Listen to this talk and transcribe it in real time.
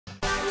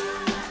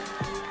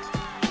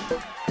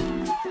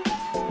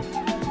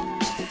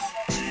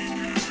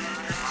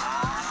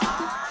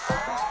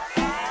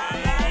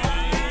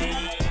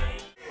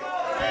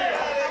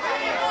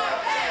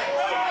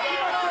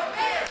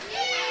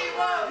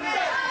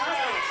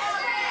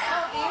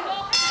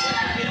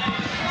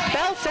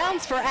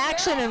sounds for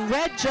action, and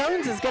Red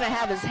Jones is going to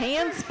have his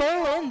hands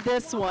full in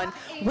this one.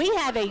 We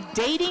have a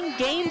dating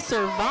game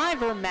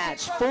survivor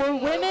match. 4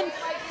 women,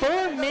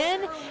 4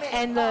 men,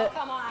 and the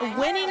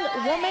winning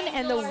woman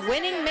and the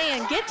winning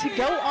man get to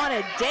go on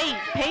a date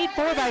paid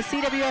for by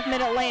CWF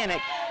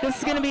Mid-Atlantic. This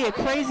is going to be a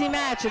crazy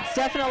match. It's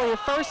definitely a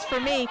first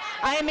for me.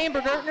 I am Amber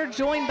Gertner,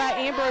 joined by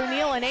Amber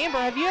O'Neill. And Amber,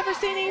 have you ever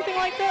seen anything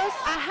like this?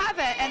 I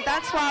haven't, and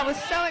that's why I was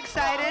so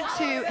excited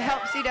to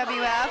help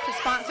CWF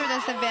sponsor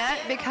this event,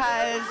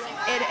 because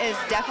it is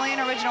definitely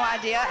an original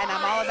idea, and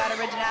I'm all about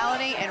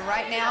originality. And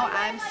right now,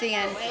 I'm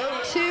seeing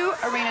 2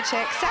 arena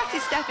chicks. Sassy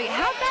Stephie,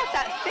 how about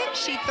that fit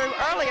she threw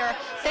earlier,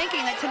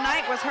 thinking that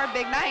tonight was her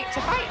big night to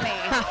fight me?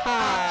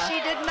 She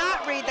did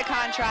not read the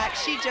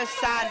contract. She just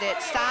signed it.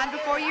 Sign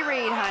before you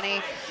read, honey,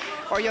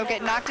 or you'll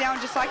get knocked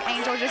down just like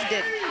Angel just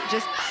did.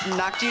 Just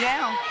knocked you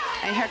down.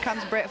 And here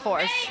comes Britt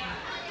Force.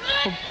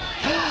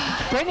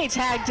 Brittany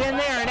tagged in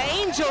there, and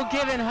Angel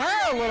giving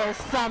her a little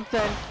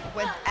something.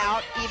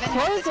 Without even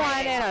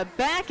clothesline and a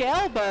back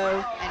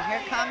elbow. And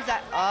here comes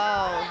that,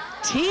 oh.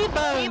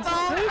 T-bone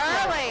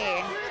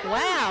early.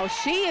 Wow,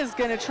 she is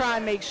going to try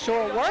and make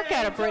short work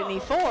out of Brittany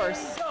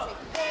Force.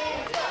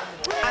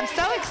 I'm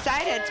so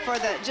excited for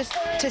just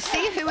to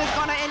see who is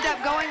going to end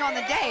up going on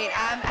the date.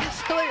 I'm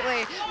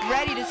absolutely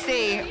ready to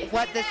see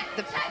what the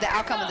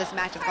outcome of this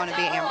match is going to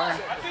be, Amber.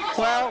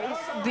 Well,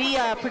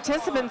 the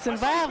participants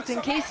involved,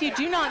 in case you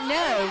do not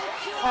know,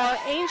 are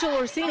Angel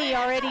Orsini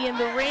already in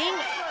the ring,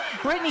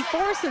 Brittany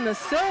Force in the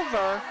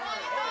silver.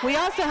 We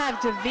also have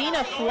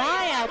Divina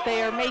Fly out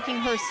there making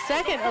her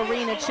 2nd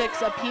Arena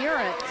Chicks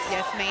appearance.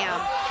 Yes,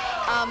 ma'am.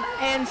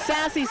 And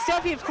Sassy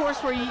Stephie, of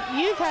course, where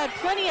you've had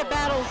plenty of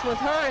battles with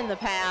her in the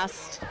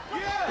past.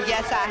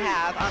 Yes, I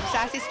have.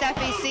 Sassy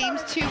Stephie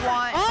seems to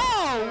want...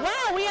 Oh,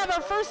 wow, we have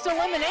our first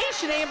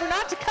elimination, Amber,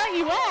 not to cut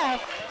you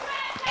off.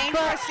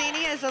 Angel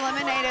Orsini is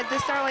eliminated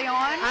this early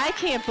on. I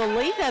can't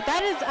believe that.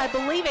 That is, I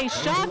believe, a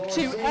shock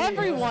to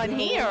everyone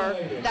here.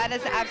 That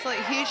is an absolute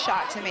huge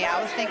shock to me.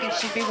 I was thinking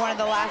she'd be one of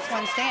the last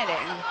ones standing.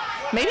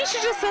 Maybe she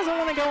just doesn't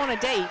want to go on a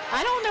date.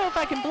 I don't know if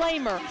I can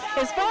blame her.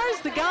 As far as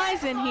the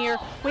guys in here,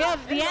 we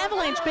have the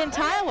Avalanche, Ben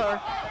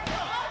Tyler.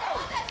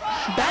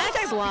 That's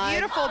a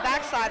beautiful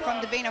backslide from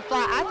Divina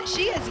Fly.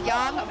 She is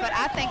young, but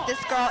I think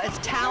this girl is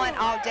talent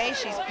all day.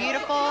 She's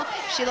beautiful.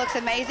 She looks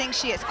amazing.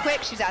 She is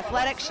quick. She's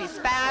athletic. She's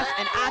fast.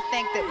 And I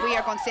think that we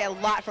are going to see a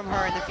lot from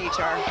her in the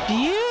future.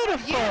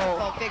 Beautiful.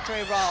 Beautiful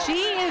victory roll.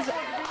 She is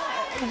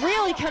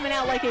really coming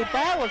out like a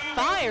ball of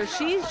fire.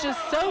 She's just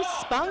so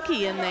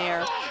spunky in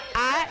there.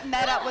 I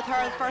met up with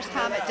her the first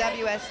time at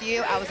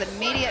WSU. I was an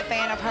immediate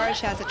fan of her.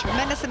 She has a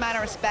tremendous amount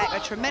of respect, a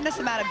tremendous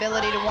amount of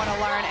ability to want to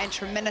learn, and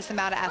tremendous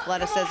amount of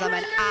athleticism,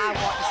 and I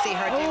want to see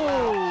her do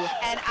well.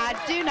 And I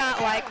do not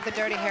like the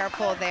dirty hair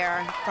pull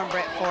there from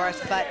Britt Force,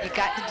 but you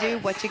got to do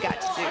what you got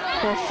to do.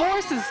 Well,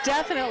 Force is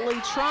definitely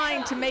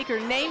trying to make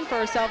her name for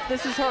herself.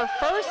 This is her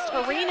first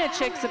Arena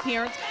Chicks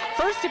appearance,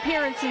 first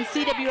appearance in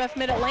CWF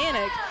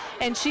Mid-Atlantic,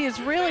 and she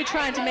is really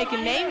trying to make a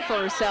name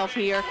for herself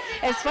here.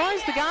 As far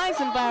as the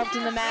guys involved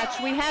in the match,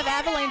 we have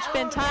Avalanche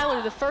Ben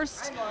Tyler,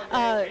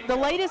 the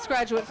latest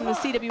graduate from the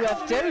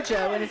CWF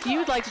Dojo, and if you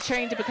would like to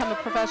train to become a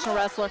professional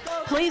wrestler,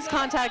 please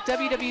contact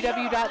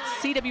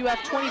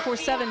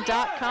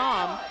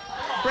www.cwf247.com.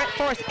 Britt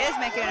Force is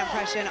making an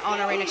impression on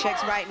Arena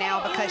Chicks right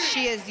now because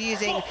she is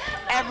using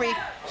everything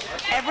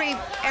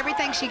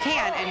she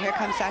can, and here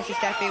comes Sassy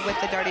Stephie with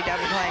the dirty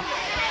double play.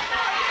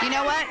 You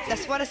know what?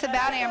 That's what it's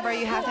about, Amber.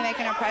 You have to make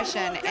an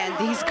impression, and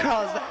these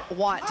girls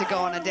want to go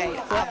on a date,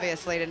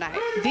 obviously, tonight.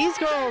 These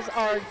girls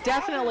are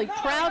definitely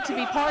proud to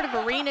be part of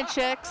Arena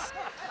Chicks,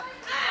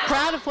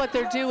 proud of what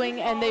they're doing,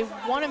 and they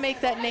want to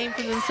make that name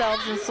for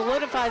themselves and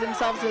solidify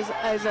themselves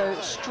as a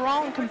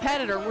strong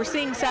competitor. We're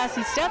seeing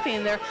Sassy Stephie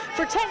in there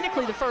for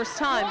technically the first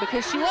time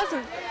because she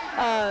wasn't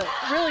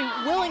really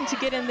willing to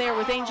get in there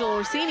with Angel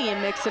Orsini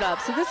and mix it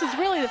up. So this is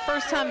really the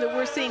first time that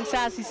we're seeing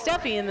Sassy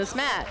Stephie in this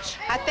match.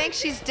 I think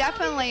she's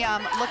definitely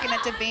looking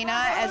at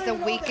Divina as the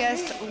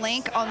weakest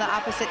link on the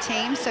opposite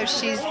team, so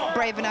she's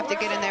brave enough to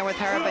get in there with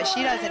her, but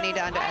she doesn't need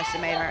to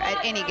underestimate her at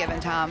any given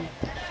time.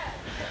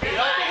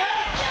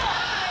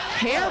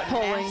 Hair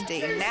pulling.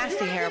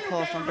 Nasty hair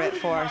pull from Britt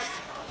Force.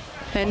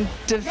 And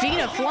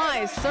Divina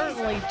Fly is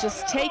certainly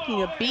just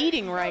taking a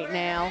beating right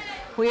now.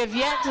 We have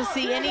yet to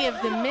see any of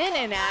the men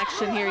in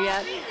action here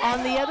yet.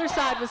 On the other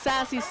side with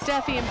Sassy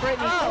Stephie and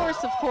Brittany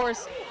Force, of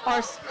course,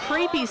 are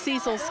creepy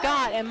Cecil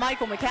Scott and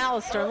Michael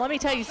McAllister. And let me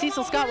tell you,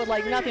 Cecil Scott would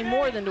like nothing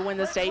more than to win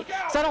this date,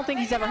 so I don't think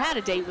he's ever had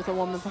a date with a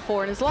woman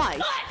before in his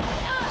life.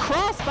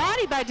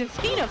 Cross-body by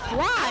Divina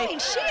Fly. I mean,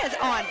 she is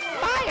on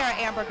fire,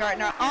 Amber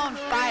Gertner, on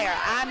fire.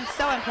 I'm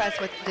so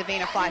impressed with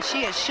Divina Fly.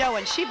 She is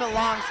showing she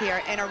belongs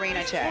here in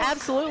Arena Chicks.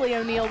 Absolutely,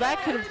 O'Neill.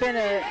 That could have been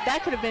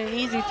an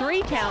easy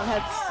 3 count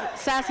had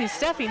Sassy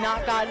Stephie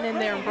not gotten in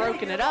there and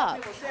broken it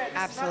up.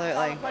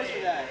 Absolutely.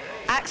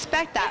 I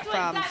expect that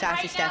from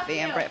Sassy Stephie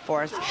and Britt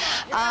Force.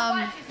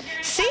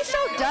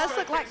 Cecil does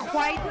look like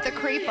quite the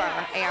creeper,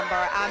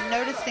 Amber. I'm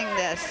noticing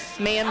this.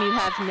 Ma'am, you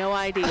have no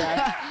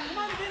idea.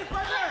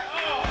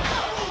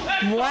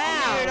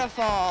 Wow.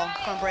 Beautiful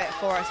from Britt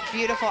Force.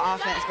 Beautiful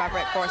offense by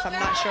Britt Force. I'm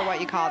not sure what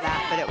you call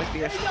that, but it was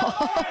beautiful.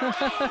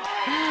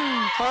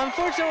 Well,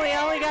 unfortunately,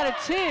 I only got a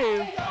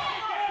 2.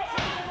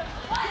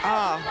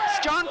 Oh,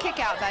 strong kick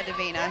out by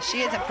Divina.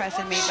 She is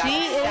impressing me by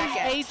the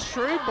second. She is a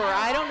trooper.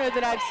 I don't know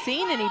that I've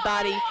seen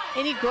anybody,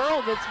 any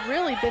girl that's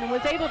really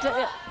was able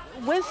to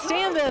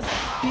withstand this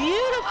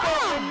beautiful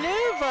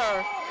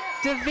maneuver.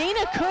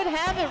 Divina could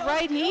have it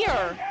right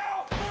here.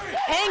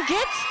 And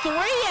gets 3,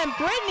 and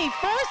Brittany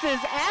Force is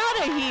out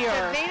of here.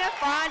 Divina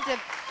Fond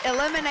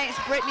eliminates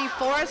Brittany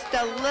Force.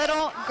 The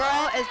little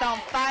girl is on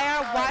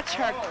fire. Watch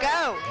her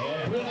go.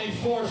 And Brittany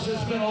Force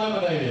has been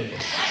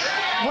eliminated.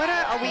 What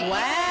are we?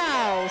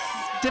 Wow.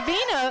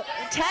 Divina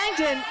tagged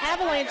in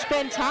Avalanche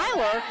Ben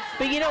Tyler,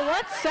 but you know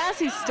what?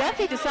 Sassy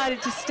Stephie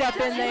decided to step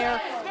in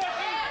there.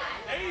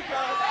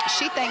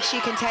 She thinks she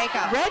can take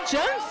him. Red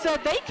Jones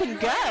said they can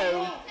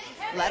go.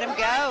 Let him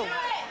go.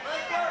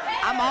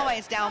 I'm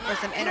always down for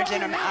some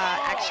intergender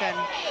action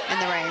in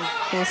the ring.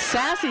 Well,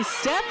 Sassy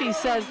Stephie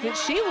says that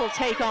she will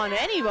take on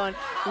anyone.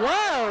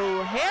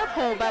 Whoa, hair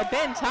pull by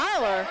Ben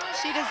Tyler.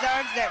 She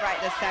deserves it right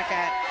this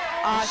second.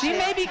 She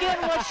may be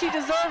getting what she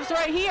deserves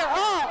right here.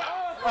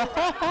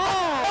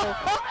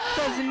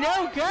 Says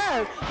no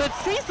go. But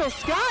Cecil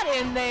Scott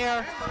in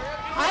there.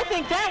 I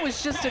think that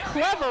was just a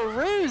clever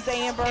ruse,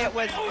 Amber. It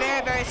was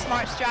very, very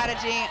smart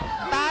strategy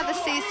by the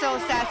Cecil,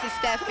 Sassy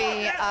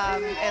Stephie.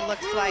 It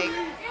looks like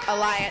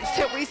alliance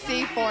that we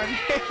see formed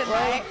here tonight.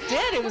 Well, it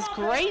did. It was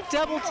great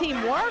double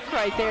team work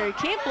right there. You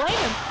can't blame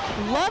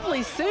him.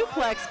 Lovely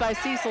suplex by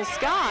Cecil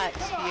Scott.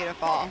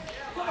 Beautiful.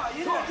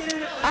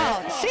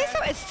 Oh,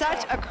 Cecil is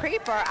such a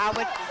creeper.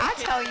 I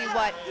tell you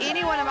what,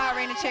 any one of my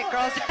Arena Chick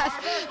girls has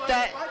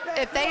that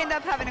if they end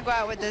up having to go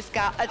out with this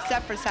guy,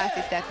 except for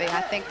Sassy Stephie,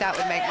 I think that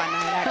would make my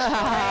night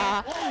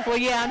actually. Well,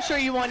 yeah, I'm sure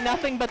you want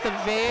nothing but the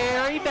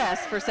very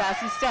best for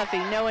Sassy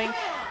Stephie, knowing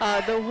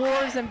the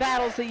wars and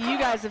battles that you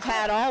guys have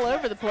had all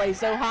over the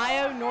place.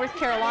 Ohio, North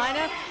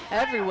Carolina,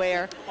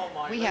 everywhere.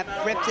 We have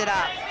ripped it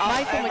up.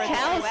 Michael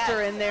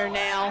McAllister in there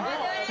now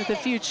with a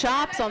few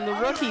chops on the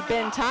rookie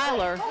Ben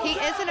Tyler. He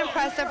is an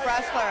impressive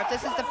wrestler. If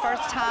this is the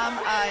first time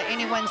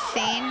anyone's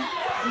seen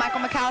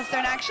Michael McAllister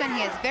in action,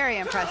 he is very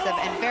impressive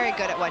and very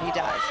good at what he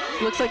does.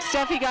 Looks like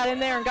Stephie got in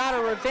there and got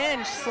her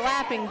revenge,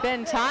 slapping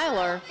Ben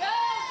Tyler.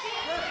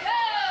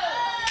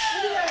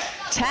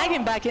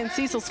 Tagging back in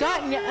Cecil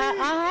Scott. And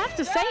I have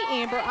to say,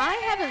 Amber, I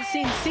haven't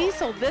seen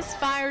Cecil this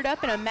fired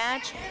up in a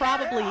match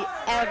probably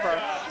ever.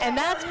 And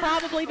that's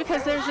probably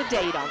because there's a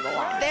date on the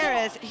line.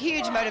 There is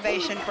huge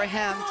motivation for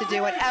him to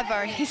do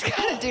whatever he's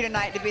got to do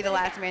tonight to be the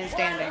last man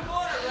standing.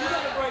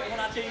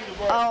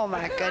 Oh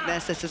my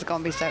goodness, this is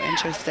going to be so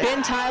interesting.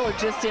 Ben Tyler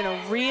just in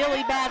a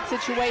really bad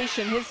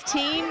situation. His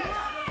team,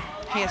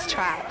 he is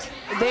trapped.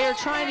 They're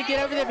trying to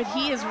get over there, but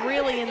he is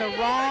really in the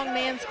wrong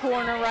man's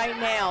corner right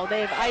now.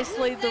 They have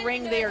isolated the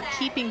ring. They are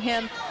keeping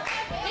him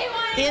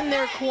in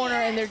their corner,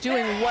 and they're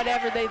doing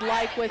whatever they'd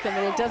like with him,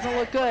 and it doesn't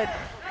look good.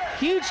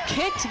 Huge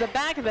kick to the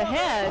back of the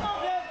head.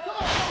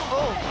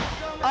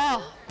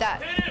 Oh,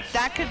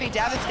 that could be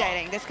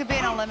devastating. This could be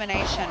an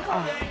elimination.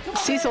 Oh.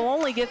 Cecil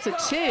only gets a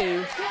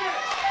 2.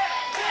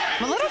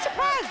 I'm a little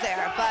surprised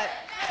there, but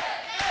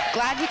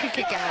glad he could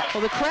kick out.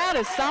 Well, the crowd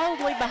is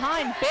solidly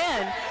behind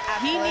Ben.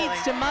 Absolutely. He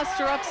needs to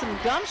muster up some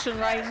gumption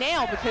right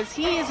now because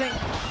he isn't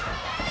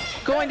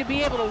going to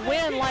be able to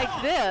win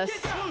like this.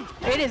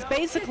 It is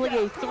basically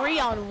a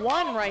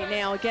 3-on-1 right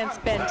now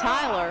against Ben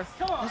Tyler.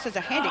 This is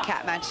a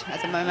handicap match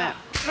at the moment.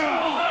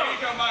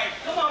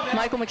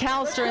 Michael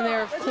McAllister in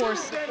there, of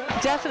course,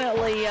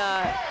 definitely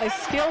a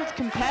skilled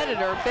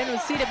competitor. Been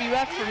with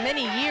CWF for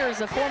many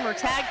years, a former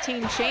tag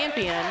team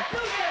champion.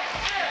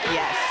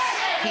 Yes.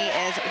 He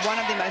is one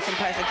of the most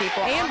impressive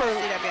people on the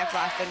CWF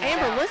roster.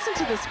 Amber, listen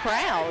to this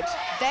crowd.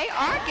 They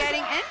are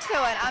getting into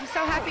it. I'm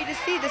so happy to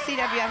see the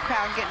CWF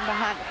crowd getting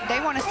behind. They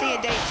want to see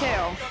a date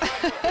too.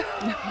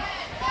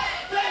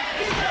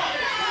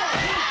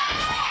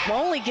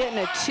 Only getting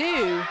a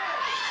 2.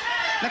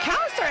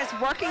 McAllister is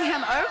working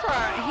him over.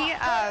 He,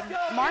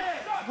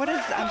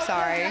 I'm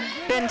sorry.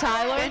 Ben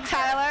Tyler? Ben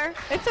Tyler.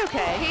 It's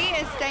okay. He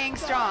is staying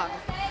strong.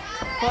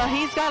 Well,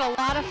 he's got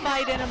a lot of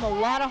fight in him, a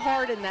lot of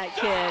heart in that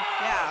kid.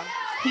 Yeah.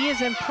 He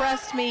has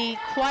impressed me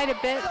quite a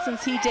bit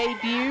since he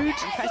debuted.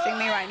 Impressing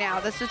me right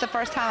now. This is the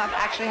first time I've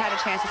actually had a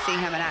chance to see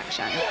him in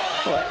action.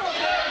 What?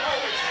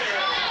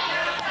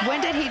 When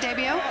did he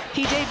debut?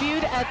 He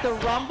debuted at the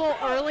Rumble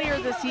earlier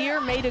this year,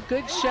 made a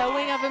good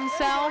showing of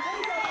himself.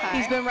 Okay.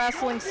 He's been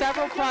wrestling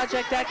several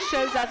Project X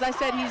shows. As I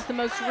said, he's the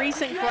most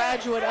recent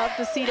graduate of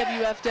the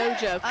CWF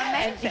dojo.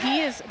 Amazing. And he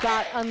has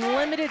got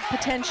unlimited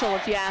potential,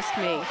 if you ask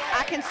me.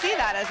 I can see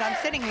that as I'm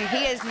sitting here.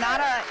 He is not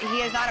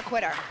a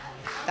quitter.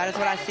 That is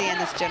what I see in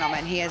this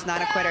gentleman. He is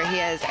not a quitter. He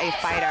is a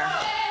fighter.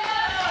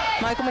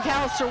 Michael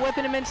McAllister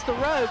whipping him into the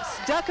ropes.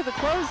 Duck of the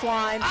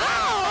clothesline.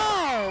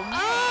 Oh!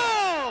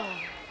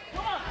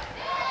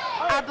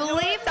 I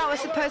believe that was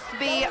supposed to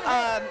be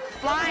a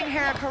flying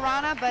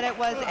Hurricanrana, but it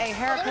was a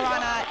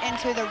Hurricanrana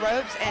into the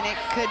ropes, and it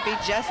could be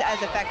just as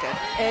effective.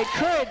 It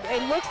could.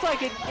 It looks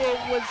like it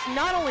was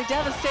not only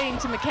devastating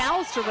to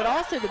McAllister, but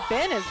also to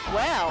Ben as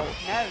well.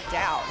 No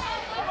doubt.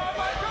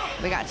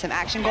 We got some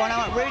action going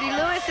on with Rudy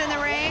Lewis in the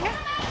ring.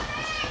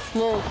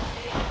 Little,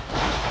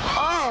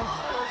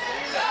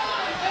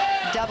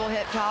 Double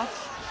hip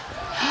toss.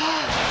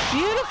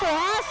 beautiful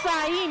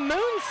acai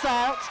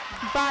moonsault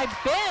by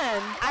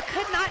Ben. I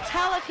could not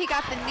tell if he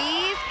got the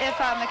knees, if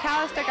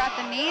McAllister got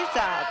the knees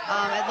up.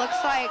 It looks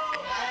like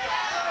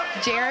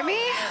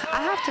Jeremy.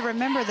 I have to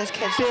remember this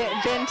kid's name.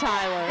 Ben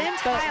Tyler. Ben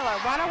Tyler.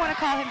 Why do I want to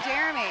call him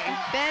Jeremy?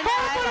 Ben Call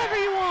him Tyler. whatever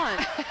you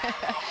want.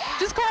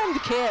 Just call him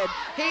the kid.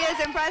 He is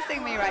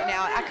impressing me right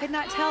now. I could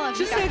not tell him.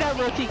 Just say that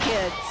rookie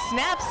kid.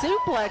 Snap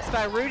suplex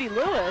by Rudy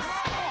Lewis.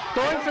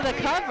 Going for the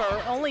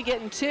cover, only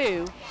getting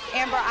 2.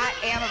 Amber, I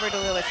am a Rudy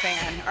Lewis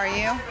fan. Are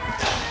you?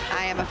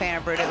 I am a fan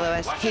of Rudy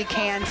Lewis. He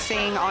can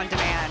sing on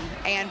demand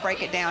and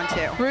break it down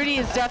too. Rudy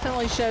has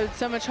definitely showed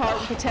so much heart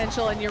and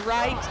potential, and you're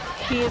right,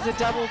 he is a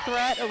double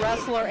threat, a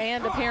wrestler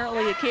and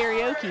apparently a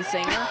karaoke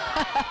singer.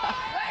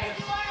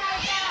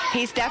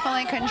 He's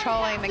definitely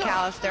controlling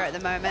McAllister at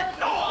the moment.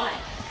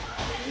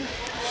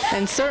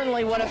 And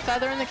certainly what a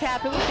feather in the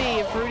cap it would be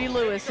if Rudy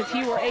Lewis, if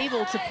he were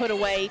able to put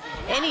away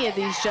any of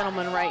these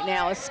gentlemen right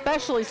now,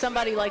 especially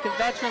somebody like a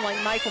veteran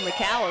like Michael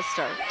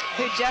McAllister.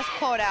 Who just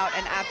pulled out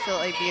an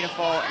absolutely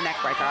beautiful neck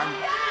breaker.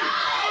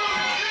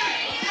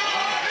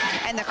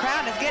 And the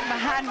crowd is getting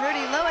behind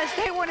Rudy Lewis.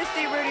 They want to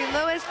see Rudy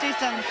Lewis do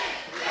some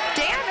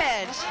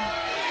damage.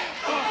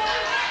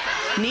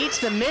 Knee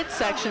to the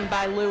midsection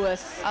by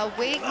Lewis. A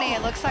weak knee.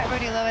 It looks like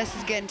Rudy Lewis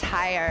is getting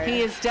tired.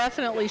 He is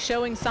definitely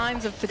showing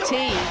signs of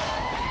fatigue.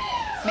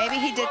 Maybe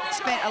he did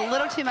spend a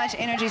little too much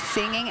energy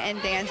singing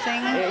and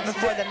dancing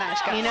before the match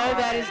got started.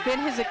 That has been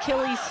his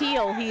Achilles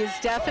heel. He is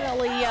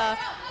definitely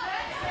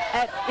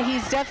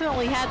he's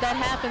definitely had that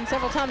happen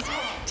several times.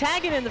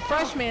 Tagging in the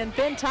freshman,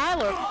 Ben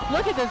Tyler.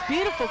 Look at those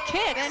beautiful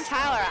kicks. Ben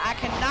Tyler, I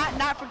cannot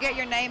not forget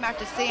your name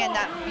after seeing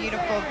that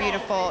beautiful,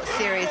 beautiful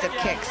series of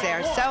kicks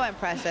there. So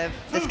impressive.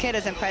 This kid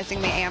is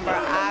impressing me, Amber.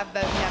 I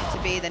vote him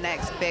to be the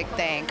next big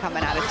thing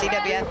coming out of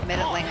CWF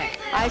Mid-Atlantic.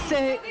 I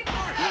say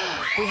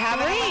we have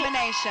an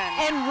elimination.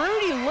 And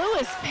Rudy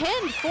Lewis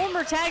pinned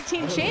former tag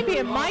team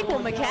champion Michael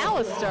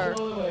McAllister.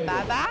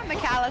 Bye-bye,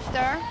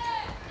 McAllister.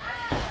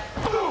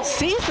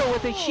 Cecil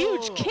with a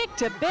huge kick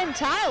to Ben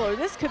Tyler.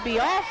 This could be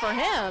all for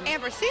him.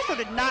 Amber, Cecil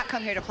did not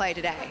come here to play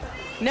today.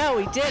 No,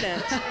 he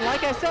didn't.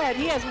 Like I said,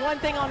 he has one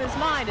thing on his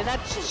mind, and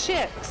that's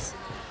chicks.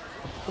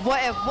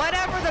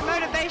 Whatever the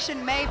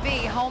motivation may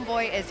be,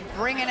 homeboy is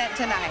bringing it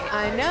tonight.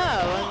 I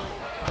know.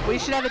 We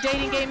should have a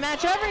dating game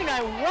match every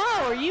night.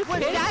 Whoa, are you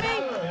kidding me?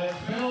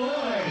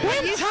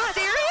 Are you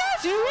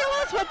serious? Do you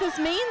realize what this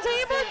means,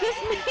 Amber? This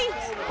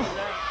means...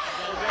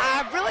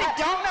 I really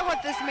don't know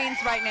what this means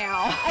right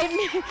now.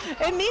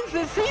 It means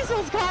that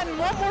Cecil's gotten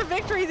one more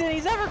victory than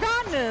he's ever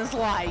gotten in his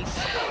life.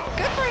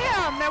 Good for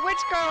him. Now,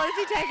 which girl is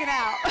he taking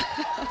out?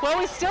 Well,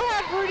 we still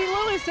have Rudy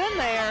Lewis in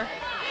there.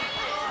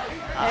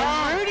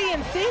 And Rudy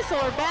and Cecil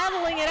are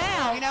battling it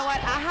out. You know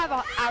what?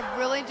 I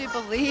really do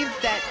believe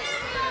that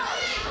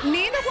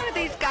neither one of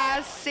these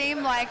guys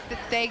seem like that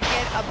they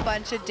get a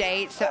bunch of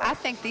dates, so I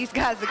think these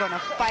guys are going to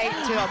fight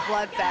to a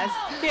bloodfest.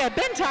 Yeah,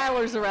 Ben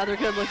Tyler's a rather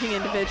good-looking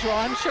individual.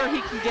 I'm sure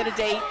he can get a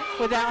date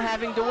without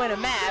having to win a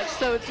match,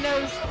 so it's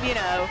no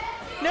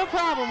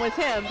problem with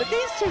him. But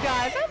these two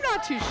guys, I'm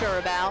not too sure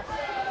about.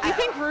 You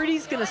think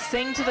Rudy's going to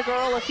sing to the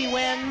girl if he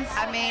wins?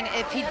 I mean,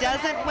 if he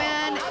doesn't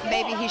win,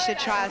 maybe he should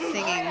try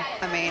singing,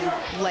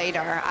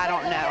 later. I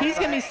don't know. He's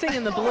going to be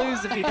singing the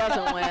blues if he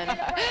doesn't win.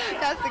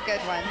 That's a good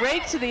one.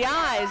 Rake to the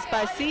eyes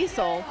by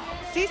Cecil.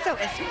 Cecil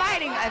is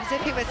fighting as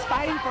if he was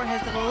fighting for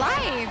his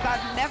life.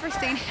 I've never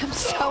seen him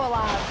so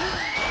alive.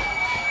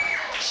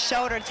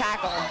 Shoulder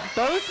tackle.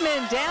 Both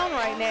men down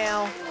right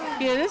now.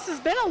 This has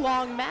been a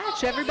long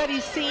match.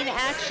 Everybody's seen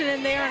action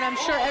in there, and I'm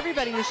sure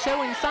everybody is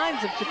showing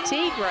signs of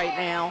fatigue right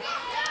now.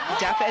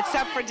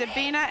 Except for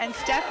Divina and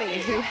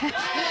Stephie, who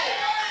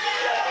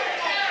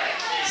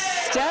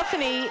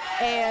Stephanie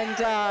and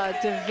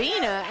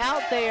Divina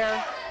out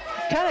there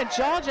kind of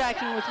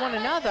jaw-jacking with one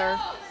another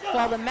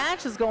while the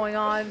match is going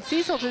on.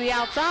 Cecil to the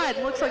outside.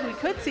 Looks like we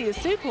could see a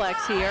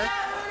suplex here.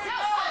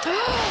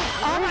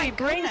 He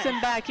brings him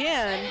back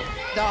in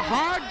the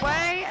hard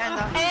way,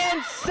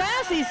 and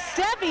Sassy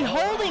Stephie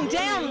holding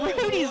down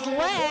Rudy's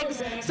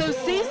legs so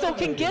Cecil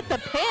can get the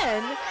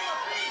pin.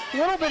 A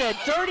little bit of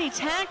dirty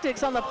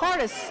tactics on the part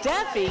of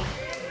Stephie.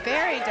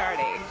 Very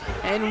dirty.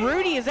 And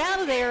Rudy is out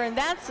of there, and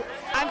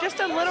I'm just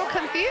a little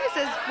confused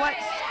as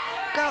what's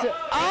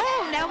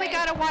now we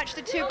got to watch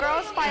the two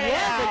girls fight it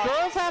out. Yeah, the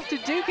girls have to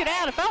duke it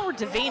out. If I were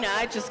Divina,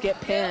 I'd just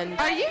get pinned.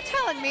 Are you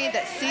telling me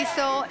that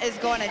Cecil is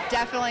going to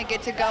definitely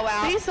get to go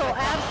out? Cecil,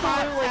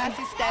 absolutely.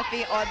 Sassy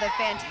Stephie or the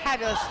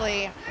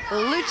fantabulously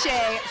luce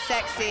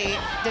sexy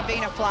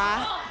Divina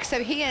Fly.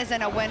 So he is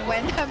in a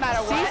win-win no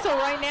matter what. Cecil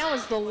right now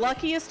is the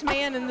luckiest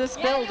man in this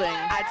building.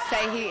 I'd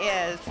say he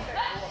is.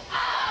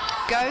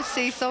 Go,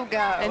 Cecil, go.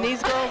 And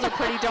these girls are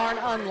pretty darn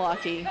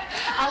unlucky.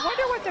 I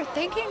wonder what they're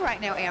thinking right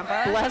now,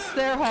 Amber. Bless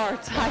their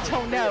hearts. I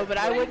don't know, but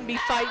I wouldn't be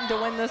fighting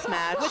to win this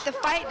match. With the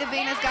fight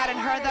Divina's got in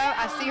her, though,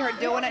 I see her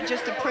doing it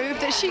just to prove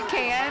that she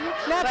can.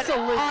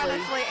 Absolutely. But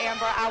honestly,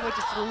 Amber, I would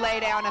just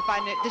lay down if I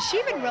knew. Does she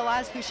even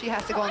realize who she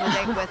has to go on the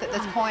date with at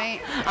this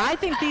point? I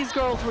think these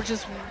girls were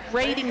just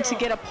waiting to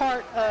get a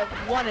part of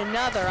one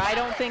another. I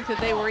don't think that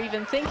they were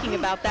even thinking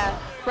about that.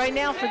 Right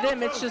now, for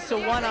them, it's just a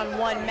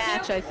one-on-one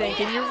match, I think.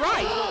 And you're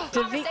right.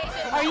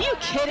 Are you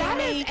kidding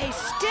me? That is a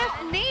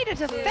stiff knee to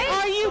the face.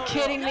 Are you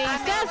kidding me?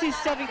 Sassy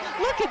Stephie,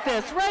 look at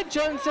this. Red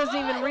Jones doesn't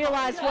even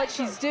realize what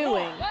she's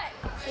doing.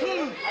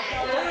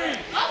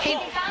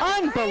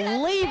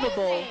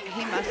 Unbelievable.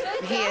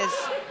 He is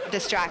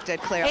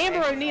distracted, clearly.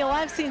 Amber O'Neal,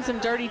 I've seen some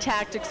dirty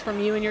tactics from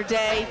you in your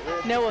day.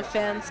 No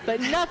offense,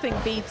 but nothing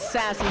beats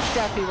Sassy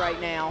Stephie right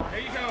now.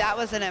 That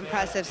was an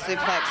impressive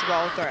suplex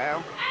roll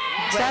through.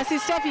 Sassy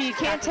Stephie, you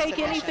can't take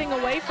anything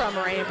away from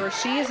her, Amber.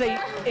 She is an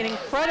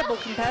incredible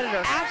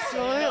competitor.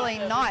 Absolutely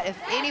not. If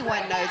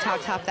anyone knows how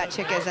tough that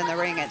chick is in the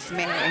ring, it's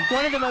me.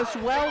 One of the most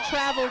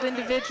well-traveled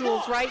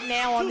individuals right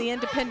now on the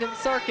independent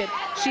circuit.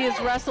 She has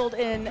wrestled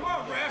in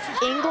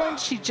England.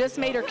 She just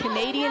made her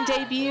Canadian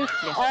debut,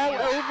 all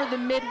over the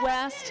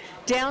Midwest,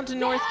 down to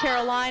North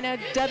Carolina,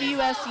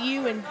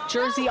 WSU and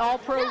Jersey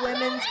All-Pro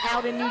Women's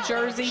out in New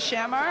Jersey.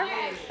 Shimmer.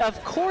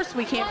 Of course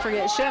we can't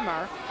forget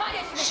Shimmer.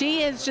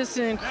 She is just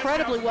an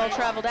incredibly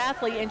well-traveled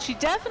athlete, and she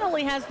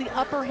definitely has the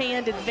upper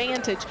hand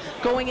advantage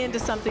going into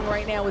something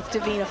right now with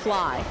Divina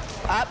Fly.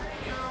 Up.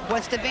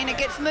 Once Divina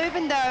gets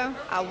moving, though,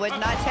 I would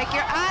not take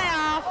your eye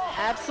off.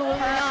 Absolutely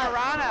not.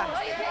 Piranha.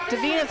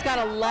 Divina's got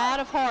a lot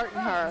of heart in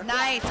her.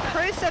 Nice.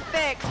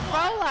 Crucifix.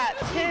 Roll up,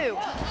 2.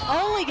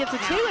 Only gets a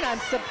 2, and I'm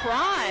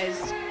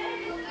surprised.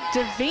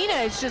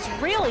 Divina is just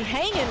really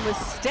hanging with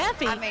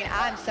Stephie. I mean,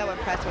 I'm so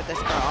impressed with this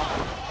girl.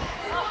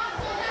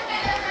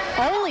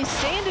 Only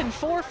standing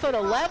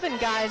 4'11",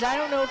 guys. I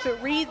don't know if it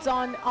reads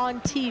on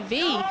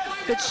TV,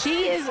 but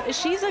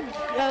she's a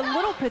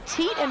little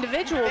petite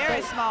individual.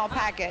 Very small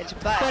package,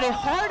 but a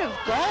heart of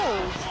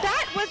gold.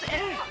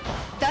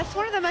 That's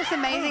one of the most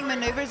amazing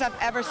maneuvers I've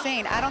ever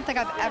seen. I don't think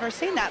I've ever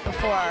seen that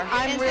before.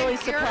 I'm really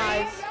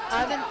surprised.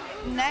 To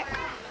the neck.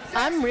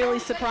 I'm really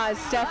surprised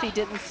Stephie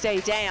didn't stay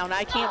down.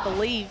 I can't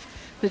believe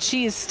that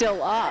she is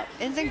still up.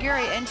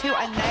 Enziguri into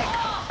a neck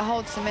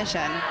hold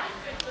submission.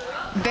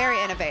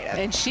 Very innovative.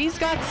 And she's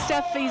got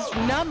Stephie's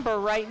number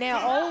right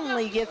now,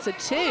 only gets a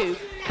 2.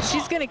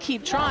 She's gonna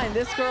keep trying.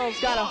 This girl's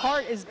got a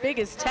heart as big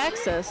as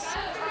Texas.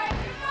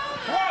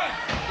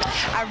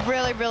 I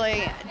really,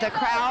 the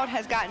crowd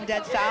has gotten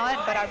dead silent,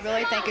 but I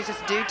really think it's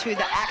just due to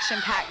the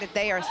action pack that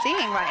they are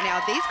seeing right now.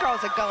 These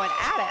girls are going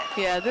at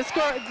it. Yeah, this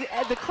girl,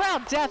 the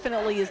crowd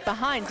definitely is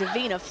behind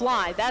Divina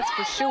Fly, that's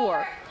for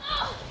sure.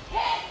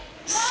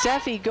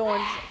 Stephie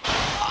going,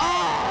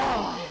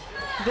 oh!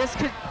 This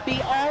could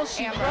be all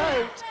she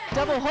wrote.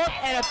 Double hook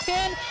and a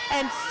pin,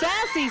 and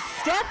Sassy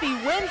Stephie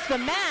wins the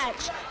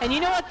match. And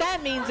you know what that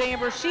means,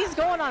 Amber? She's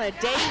going on a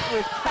date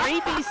with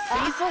creepy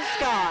Cecil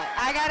Scott.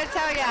 I gotta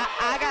tell you,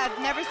 I've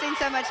never seen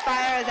so much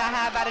fire as I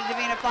have out of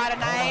Divina Fly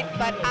tonight,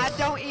 but I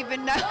don't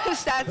even know if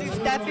Sassy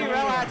Stephie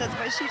realizes,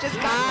 but she just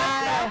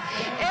got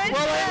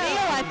Well,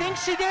 O'Neal, I think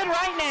she did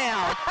right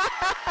now.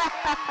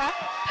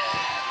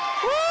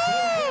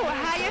 Woo!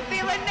 How you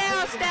feeling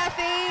now,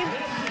 Stephie?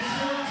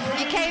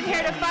 You came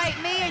here to fight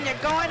me, and you're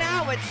going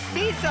out with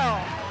Cecil.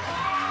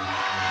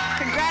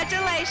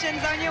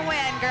 Congratulations on your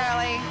win,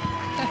 girlie.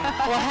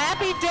 Well,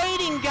 happy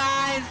dating,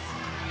 guys.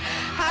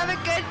 Have a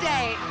good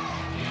date.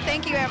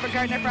 Thank you, Amber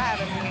Gardner, for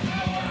having me.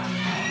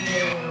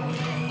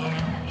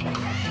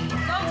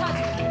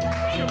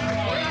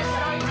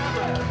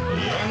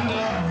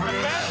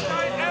 Best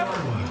night ever.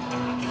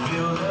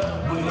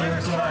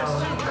 Where's first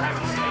to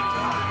Travis State?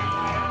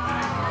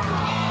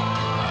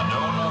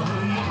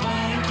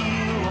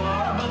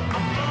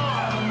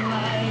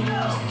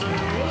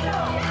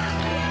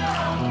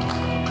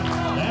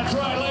 That's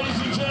right, ladies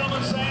and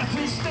gentlemen,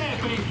 Sassy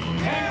Stephie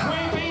and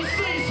creepy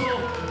Cecil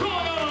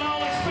going on an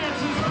all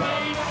expenses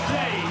paid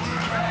date.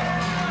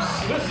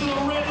 This is a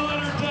real